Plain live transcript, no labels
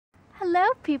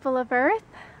Hello, people of Earth.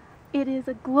 It is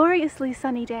a gloriously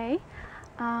sunny day.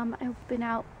 I went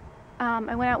out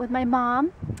with my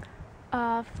mom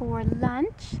for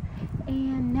lunch,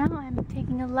 and now I'm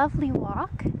taking a lovely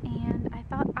walk, and I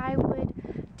thought I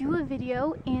would do a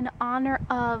video in honor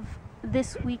of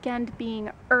this weekend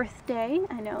being Earth Day.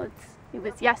 I know it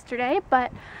was yesterday,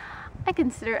 but I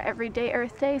consider every day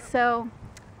Earth Day, so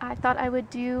I thought I would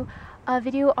do a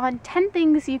video on 10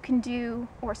 things you can do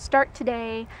or start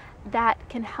today that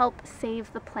can help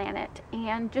save the planet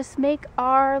and just make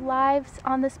our lives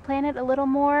on this planet a little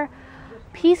more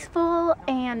peaceful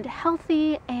and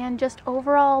healthy and just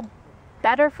overall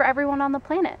better for everyone on the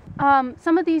planet.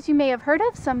 Some of these you may have heard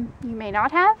of, some you may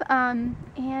not have, and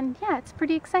yeah, it's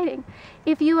pretty exciting.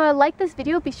 If you like this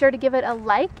video, be sure to give it a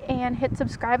like and hit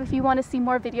subscribe if you want to see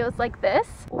more videos like this,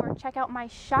 or check out my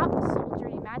shop,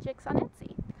 Soldiery Magics, on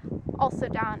Etsy, also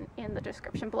down in the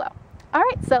description below.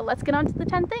 Alright, so let's get on to the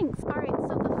 10 things. Alright,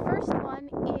 so the first one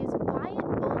is buy in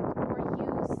bulk or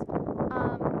use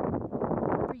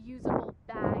reusable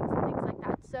bags and things like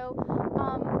that. So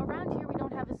around here we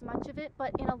don't have as much of it,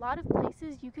 but in a lot of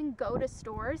places you can go to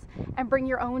stores and bring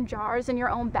your own jars and your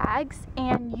own bags,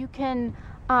 and you can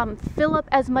fill up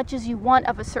as much as you want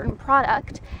of a certain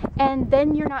product, and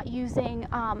then you're not using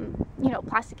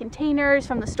plastic containers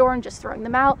from the store and just throwing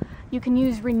them out. You can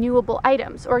use renewable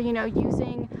items, or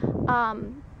using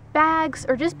bags,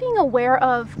 or just being aware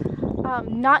of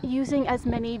not using as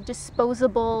many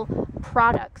disposable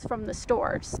products from the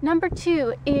stores. Number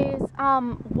 2 is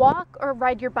walk or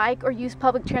ride your bike or use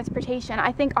public transportation.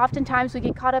 I think oftentimes we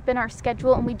get caught up in our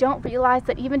schedule and we don't realize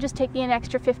that even just taking an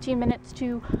extra 15 minutes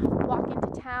to walk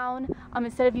into town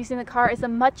instead of using the car is a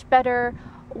much better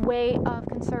way of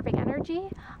conserving energy,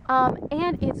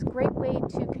 and it's a great way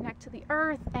to connect to the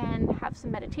earth and have some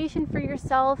meditation for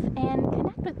yourself and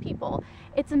connect with people.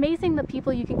 It's amazing the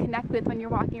people you can connect with when you're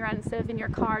walking around instead of in your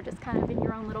car, just kind of in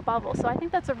your own little bubble. So I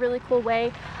think that's a really cool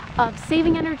way of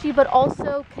saving energy, but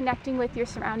also connecting with your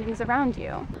surroundings around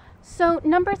you. So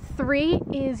number 3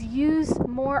 is use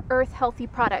more earth healthy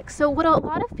products. So what a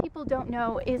lot of people don't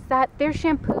know is that their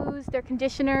shampoos, their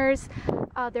conditioners,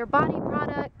 their body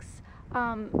products,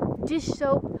 dish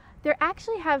soap, they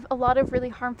actually have a lot of really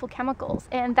harmful chemicals,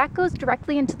 and that goes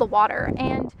directly into the water,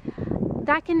 and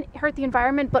that can hurt the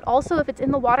environment. But also, if it's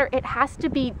in the water, it has to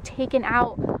be taken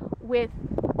out with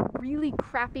really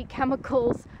crappy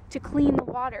chemicals to clean the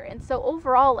water, and so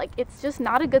overall, it's just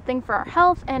not a good thing for our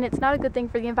health, and it's not a good thing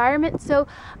for the environment. So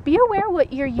be aware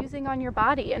what you're using on your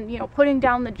body and putting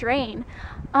down the drain.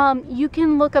 You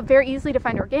can look up very easily to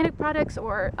find organic products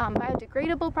or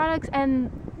biodegradable products,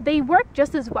 and they work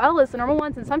just as well as the normal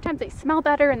ones, and sometimes they smell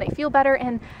better and they feel better.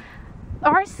 And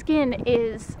our skin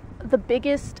is the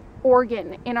biggest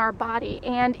organ in our body,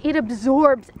 and it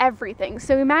absorbs everything.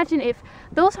 So imagine if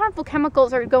those harmful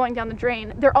chemicals are going down the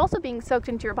drain, they're also being soaked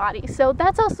into your body. So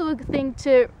that's also a thing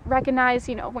to recognize,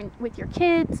 with your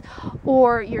kids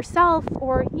or yourself,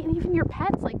 or even your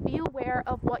pets. Be aware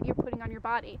of what you're putting on your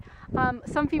body.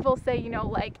 Some people say,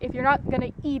 if you're not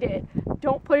gonna eat it,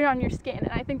 don't put it on your skin,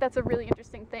 and I think that's a really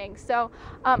interesting thing. So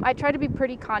I try to be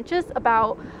pretty conscious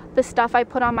about the stuff I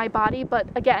put on my body, but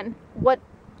again,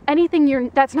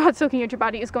 anything that's not soaking into your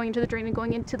body is going into the drain and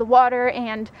going into the water,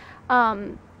 and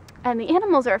the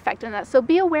animals are affected in that. So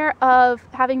be aware of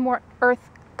having more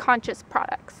earth conscious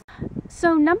products.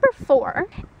 So number 4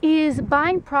 is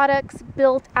buying products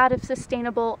built out of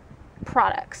sustainable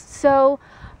products. So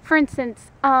for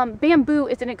instance, bamboo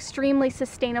is an extremely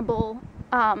sustainable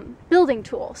building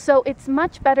tool. So it's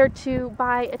much better to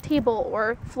buy a table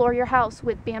or floor your house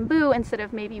with bamboo instead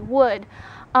of maybe wood.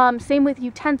 Same with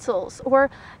utensils, or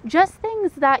just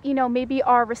things that maybe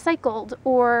are recycled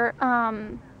or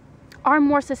are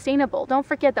more sustainable. Don't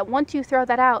forget that once you throw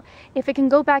that out, if it can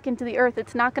go back into the earth,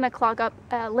 it's not going to clog up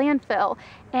a landfill,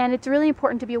 and it's really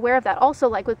important to be aware of that. Also,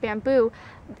 like with bamboo,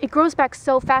 it grows back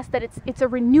so fast that it's a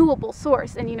renewable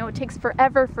source, and it takes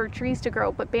forever for trees to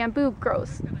grow, but bamboo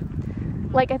grows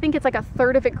I think it's a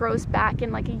third of it grows back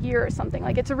in a year or something.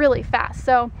 It's really fast.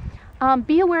 So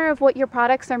be aware of what your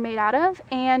products are made out of,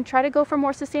 and try to go for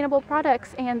more sustainable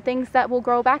products and things that will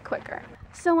grow back quicker.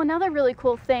 So another really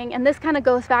cool thing, and this kind of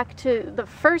goes back to the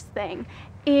first thing,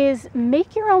 is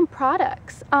make your own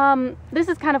products. This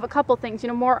is kind of a couple things,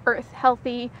 more earth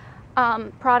healthy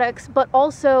products, but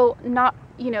also not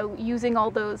you know, using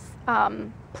all those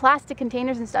plastic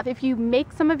containers and stuff. If you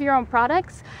make some of your own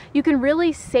products, you can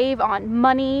really save on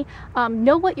money,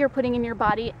 know what you're putting in your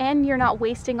body, and you're not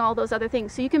wasting all those other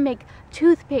things. So you can make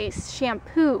toothpaste,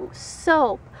 shampoo,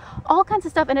 soap, all kinds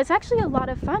of stuff, and it's actually a lot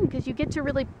of fun because you get to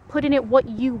really put in it what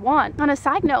you want. On a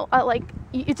side note, like,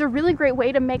 it's a really great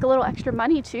way to make a little extra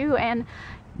money too, and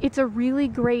it's a really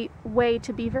great way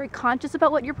to be very conscious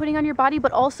about what you're putting on your body,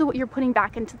 but also what you're putting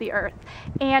back into the earth.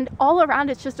 And all around,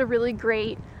 it's just a really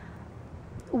great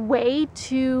way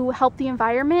to help the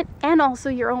environment and also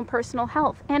your own personal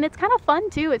health. And it's kind of fun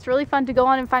too. It's really fun to go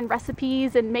on and find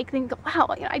recipes and make things go,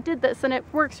 wow, you know, I did this and it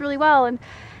works really well. And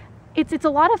it's a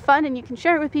lot of fun, and you can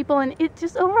share it with people, and it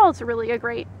just overall, it's really a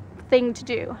great thing to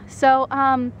do. So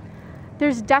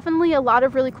there's definitely a lot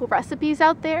of really cool recipes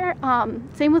out there.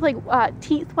 Same with like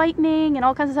teeth whitening and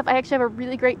all kinds of stuff. I actually have a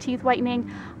really great teeth whitening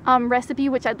recipe,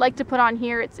 which I'd like to put on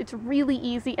here. It's really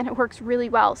easy and it works really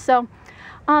well. So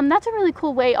that's a really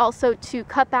cool way also to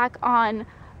cut back on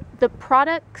the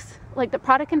products, like the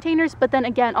product containers, but then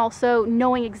again, also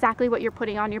knowing exactly what you're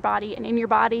putting on your body and in your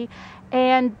body.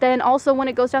 And then also when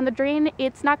it goes down the drain,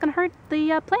 it's not gonna hurt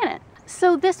the planet.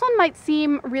 So this one might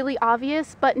seem really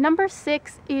obvious, but number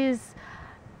 6 is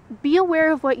be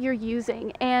aware of what you're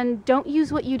using and don't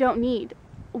use what you don't need.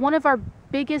 One of our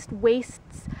biggest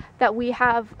wastes that we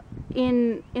have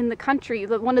in the country,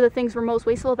 one of the things we're most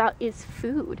wasteful about is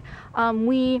food.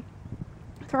 We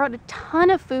throw out a ton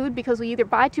of food because we either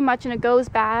buy too much and it goes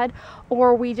bad,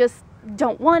 or we just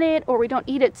don't want it, or we don't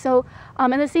eat it. So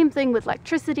and the same thing with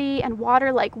electricity and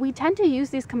water. Like, we tend to use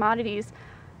these commodities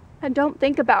and don't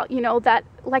think about, you know, that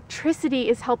electricity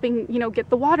is helping, you know, get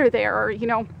the water there, or, you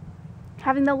know,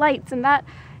 having the lights, and that,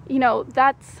 you know,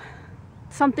 that's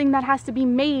something that has to be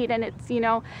made, and it's, you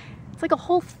know, it's like a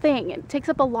whole thing. It takes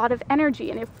up a lot of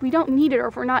energy, and if we don't need it, or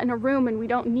if we're not in a room and we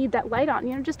don't need that light on,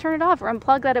 you know, just turn it off or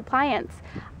unplug that appliance.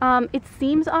 It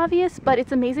seems obvious, but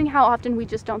it's amazing how often we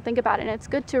just don't think about it, and it's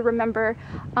good to remember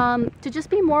to just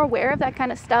be more aware of that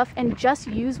kind of stuff and just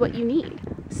use what you need.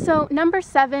 So number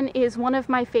 7 is one of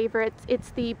my favorites. It's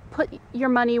the put your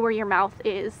money where your mouth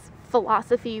is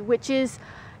philosophy, which is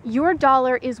your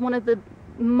dollar is one of the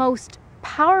most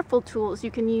powerful tools you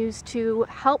can use to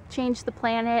help change the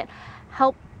planet,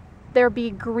 help there be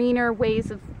greener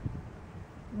ways of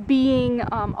being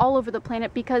all over the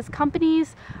planet, because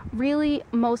companies really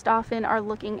most often are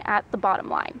looking at the bottom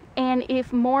line. And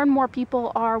if more and more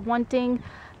people are wanting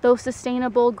those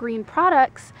sustainable green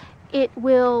products, it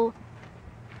will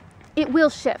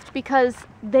shift because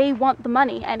they want the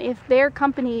money. And if their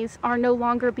companies are no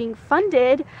longer being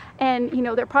funded, and, you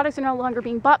know, their products are no longer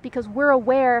being bought because we're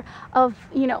aware of,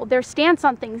 you know, their stance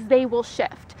on things, they will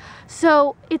shift.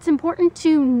 So it's important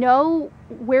to know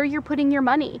where you're putting your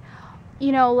money.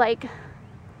 You know, like,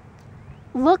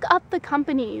 look up the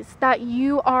companies that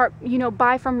you are, you know,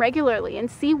 buy from regularly and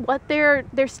see what their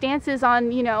stance is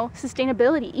on, you know,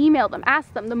 sustainability. Email them,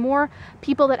 ask them. The more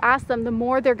people that ask them, the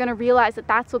more they're going to realize that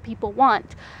that's what people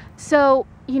want. So,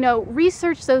 you know,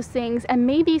 research those things and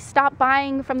maybe stop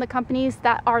buying from the companies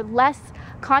that are less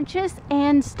conscious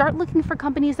and start looking for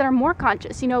companies that are more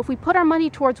conscious. You know, if we put our money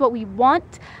towards what we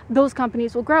want, those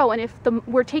companies will grow. And if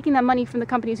we're taking that money from the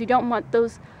companies we don't want,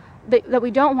 those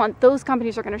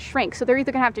companies are going to shrink. So they're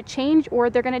either going to have to change or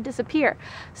they're going to disappear.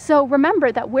 So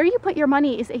remember that where you put your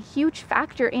money is a huge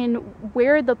factor in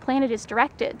where the planet is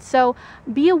directed. So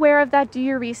be aware of that, do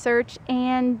your research,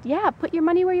 and yeah, put your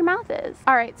money where your mouth is.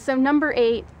 All right, so number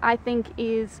 8, I think,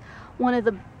 is one of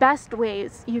the best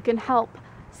ways you can help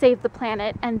save the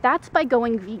planet, and that's by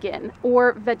going vegan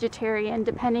or vegetarian,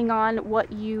 depending on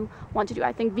what you want to do.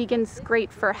 I think vegan's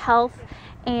great for health,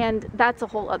 and that's a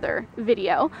whole other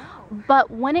video.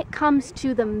 But when it comes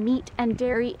to the meat and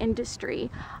dairy industry,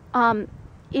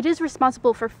 it is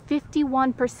responsible for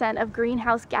 51% of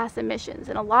greenhouse gas emissions,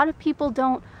 and a lot of people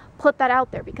don't put that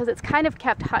out there because it's kind of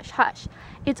kept hush-hush.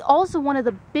 It's also one of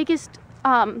the biggest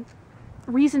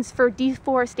reasons for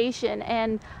deforestation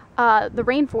and the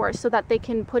rainforest, so that they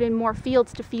can put in more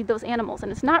fields to feed those animals,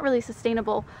 and it's not really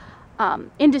sustainable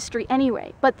industry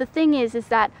anyway. But the thing is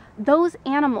that those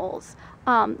animals,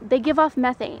 they give off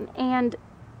methane,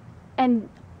 and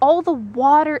all the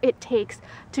water it takes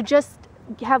to just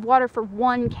have water for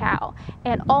one cow,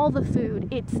 and all the food,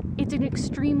 it's an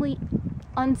extremely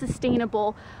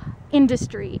unsustainable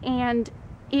industry. And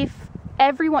if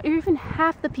everyone, or even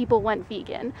half the people, went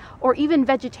vegan or even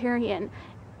vegetarian,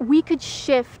 we could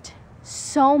shift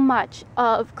so much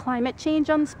of climate change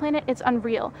on this planet. It's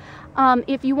unreal.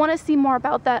 If you want to see more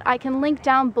about that, I can link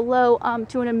down below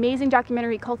to an amazing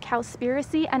documentary called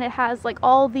Cowspiracy, and it has like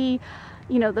all the,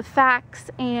 you know, the facts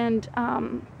and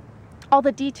all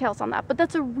the details on that, but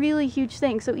that's a really huge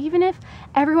thing. So even if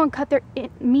everyone cut their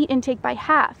meat intake by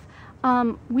half,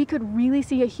 we could really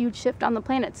see a huge shift on the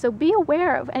planet. So be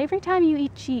aware of every time you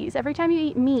eat cheese, every time you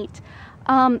eat meat,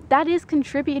 that is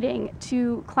contributing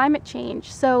to climate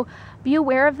change. So be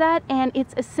aware of that, and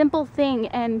it's a simple thing.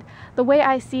 And the way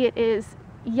I see it is,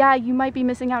 yeah, you might be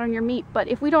missing out on your meat, but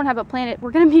if we don't have a planet, we're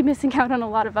going to be missing out on a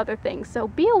lot of other things. So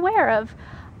be aware of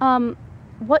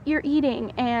what you're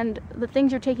eating and the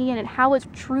things you're taking in and how it's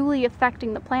truly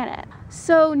affecting the planet.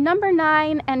 So number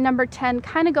 9 and number 10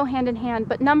 kind of go hand in hand,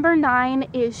 but number 9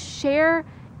 is share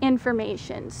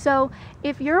information. So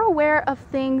if you're aware of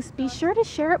things, be sure to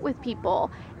share it with people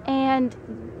and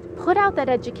put out that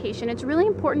education. It's really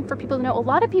important for people to know. A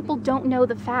lot of people don't know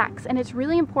the facts, and it's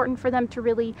really important for them to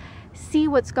really see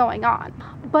what's going on.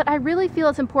 But I really feel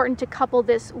it's important to couple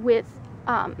this with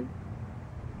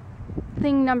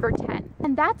thing number 10,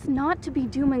 and that's not to be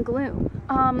doom and gloom.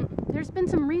 There's been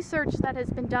some research that has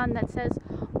been done that says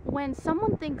when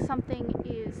someone thinks something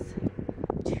is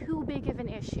too big of an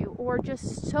issue or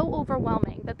just so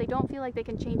overwhelming that they don't feel like they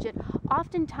can change it,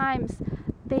 oftentimes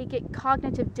they get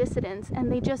cognitive dissonance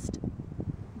and they just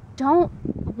don't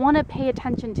want to pay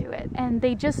attention to it, and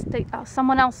they oh,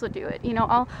 someone else will do it, you know,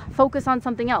 I'll focus on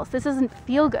something else, this doesn't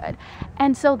feel good.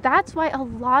 And so that's why a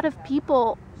lot of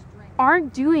people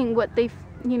aren't doing what they,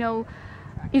 you know,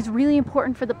 is really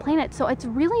important for the planet. So it's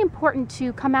really important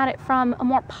to come at it from a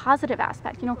more positive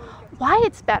aspect, you know, why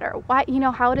it's better, why, you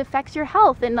know, how it affects your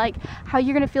health, and like how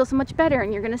you're going to feel so much better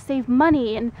and you're going to save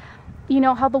money, and you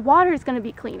know, how the water is going to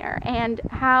be cleaner, and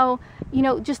how, you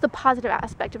know, just the positive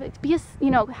aspect of it. You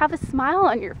know, have a smile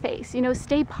on your face, you know,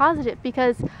 stay positive,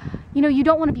 because, you know, you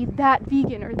don't want to be that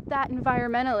vegan or that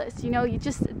environmentalist, you know, you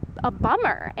just a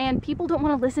bummer, and people don't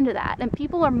want to listen to that. And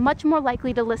people are much more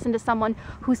likely to listen to someone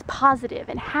who's positive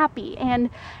and happy and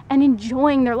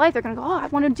enjoying their life. They're going to go, oh, I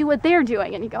want to do what they're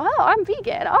doing. And you go, oh, I'm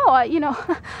vegan. Oh, you know,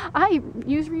 I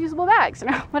use reusable bags,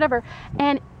 or whatever.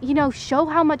 And, you know, show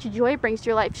how much joy it brings to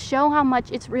your life. Show how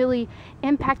much it's really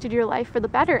impacted your life for the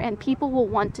better. And people will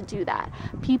want to do that.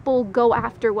 People go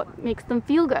after what makes them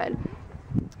feel good.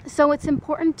 So it's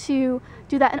important to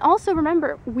do that. And also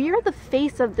remember, we're the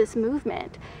face of this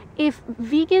movement. If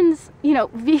vegans, you know,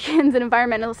 vegans and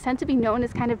environmentalists tend to be known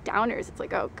as kind of downers, it's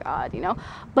like, oh God, you know,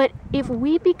 but if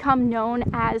we become known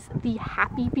as the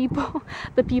happy people,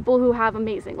 the people who have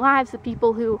amazing lives, the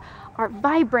people who are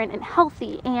vibrant and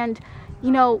healthy and,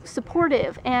 you know,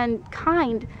 supportive and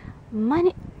kind,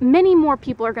 many more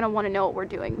people are going to want to know what we're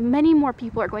doing. Many more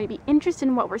people are going to be interested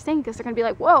in what we're saying, because they're going to be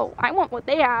like, whoa, I want what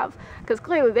they have, because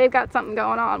clearly they've got something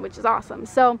going on, which is awesome.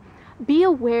 So be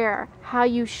aware how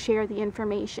you share the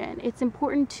information. It's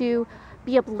important to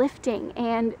be uplifting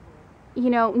and, you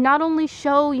know, not only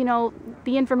show, you know,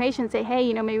 the information, say, hey,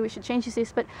 you know, maybe we should change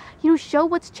this, but, you know, show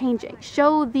what's changing.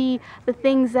 Show the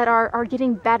things that are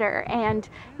getting better, and,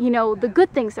 you know, the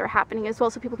good things that are happening as well,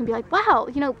 so people can be like, wow,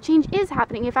 you know, change is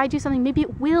happening. If I do something, maybe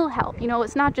it will help. You know,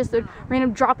 it's not just a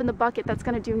random drop in the bucket that's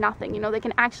going to do nothing. You know, they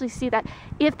can actually see that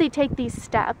if they take these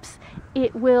steps,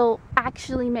 it will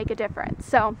actually make a difference.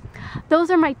 So those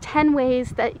are my 10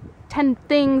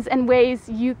 things and ways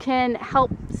you can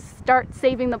help start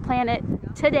saving the planet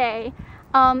today.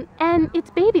 And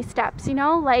it's baby steps, you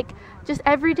know, like just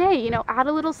every day, you know, add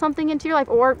a little something into your life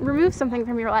or remove something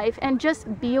from your life, and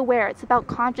just be aware. It's about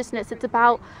consciousness. It's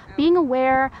about being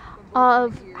aware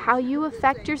of how you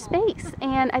affect your space.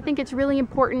 And I think it's really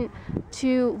important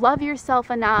to love yourself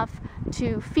enough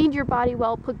to feed your body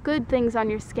well, put good things on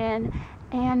your skin,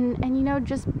 and you know,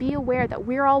 just be aware that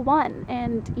we're all one,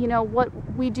 and you know, what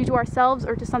we do to ourselves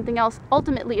or to something else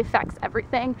ultimately affects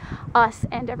everything, us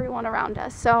and everyone around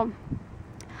us. So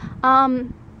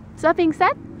that being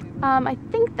said, I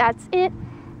think that's it.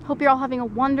 Hope you're all having a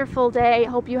wonderful day.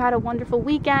 Hope you had a wonderful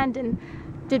weekend and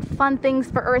did fun things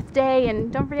for Earth Day.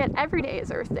 And don't forget, every day is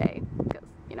Earth Day, because,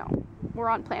 you know, we're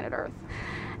on planet Earth.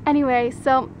 Anyway,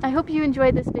 so I hope you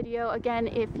enjoyed this video. Again,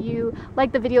 if you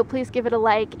like the video, please give it a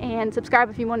like and subscribe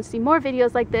if you want to see more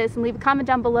videos like this, and leave a comment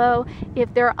down below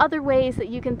if there are other ways that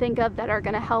you can think of that are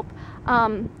going to help,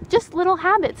 just little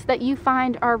habits that you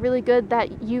find are really good,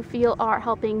 that you feel are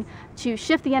helping to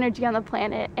shift the energy on the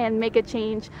planet and make a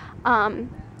change,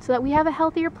 so that we have a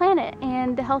healthier planet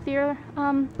and a healthier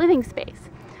living space.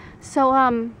 So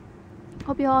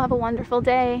hope you all have a wonderful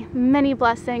day. Many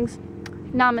blessings.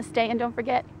 Namaste, and don't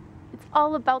forget, it's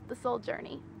all about the soul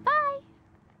journey.